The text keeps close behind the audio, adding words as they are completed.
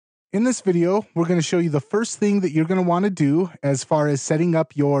In this video, we're going to show you the first thing that you're going to want to do as far as setting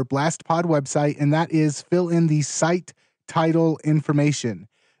up your Blastpod website, and that is fill in the site title information.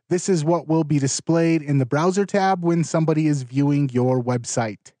 This is what will be displayed in the browser tab when somebody is viewing your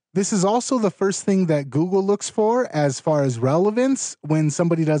website. This is also the first thing that Google looks for as far as relevance when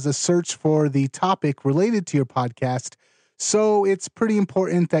somebody does a search for the topic related to your podcast, so it's pretty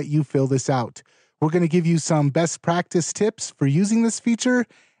important that you fill this out. We're going to give you some best practice tips for using this feature,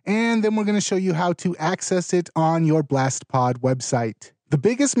 and then we're going to show you how to access it on your Blastpod website. The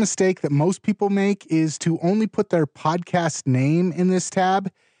biggest mistake that most people make is to only put their podcast name in this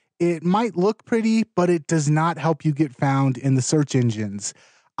tab. It might look pretty, but it does not help you get found in the search engines.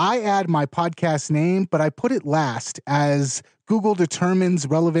 I add my podcast name, but I put it last as Google determines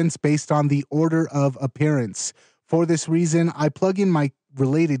relevance based on the order of appearance. For this reason, I plug in my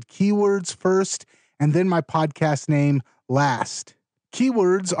related keywords first and then my podcast name last.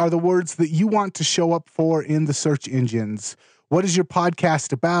 Keywords are the words that you want to show up for in the search engines. What is your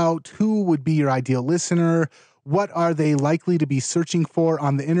podcast about? Who would be your ideal listener? What are they likely to be searching for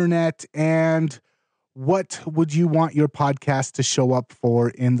on the internet? And what would you want your podcast to show up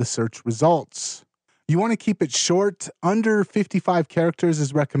for in the search results? You want to keep it short, under 55 characters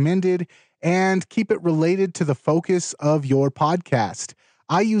is recommended, and keep it related to the focus of your podcast.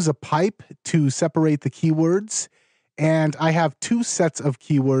 I use a pipe to separate the keywords, and I have two sets of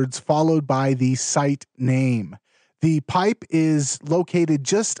keywords followed by the site name. The pipe is located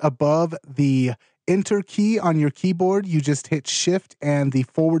just above the enter key on your keyboard. You just hit shift and the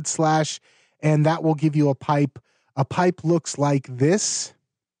 /, and that will give you a pipe. A pipe looks like this,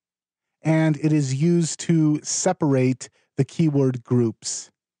 and it is used to separate the keyword groups.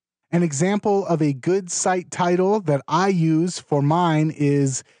 An example of a good site title that I use for mine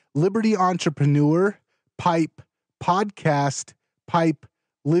is Liberty Entrepreneur, pipe, podcast, pipe,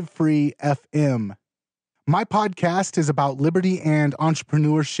 Live Free FM. My podcast is about liberty and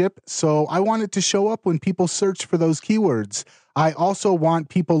entrepreneurship, so I want it to show up when people search for those keywords. I also want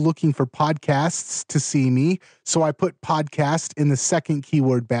people looking for podcasts to see me, so I put podcast in the second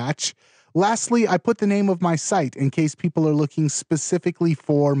keyword batch. Lastly, I put the name of my site in case people are looking specifically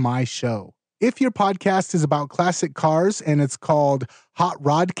for my show. If your podcast is about classic cars and it's called Hot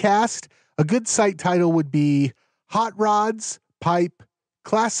Rodcast, a good site title would be Hot Rods, pipe,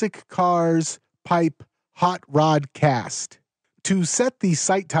 classic cars, pipe, Hot Rodcast. To set the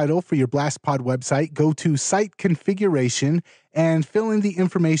site title for your Blastpod website, go to Site Configuration and fill in the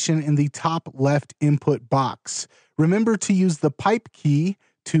information in the top left input box. Remember to use the pipe key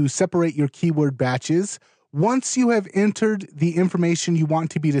to separate your keyword batches. Once you have entered the information you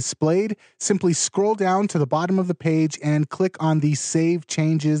want to be displayed, simply scroll down to the bottom of the page and click on the Save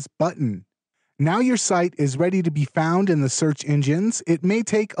Changes button. Now your site is ready to be found in the search engines. It may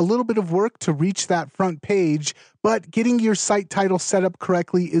take a little bit of work to reach that front page, but getting your site title set up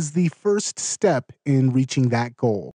correctly is the first step in reaching that goal.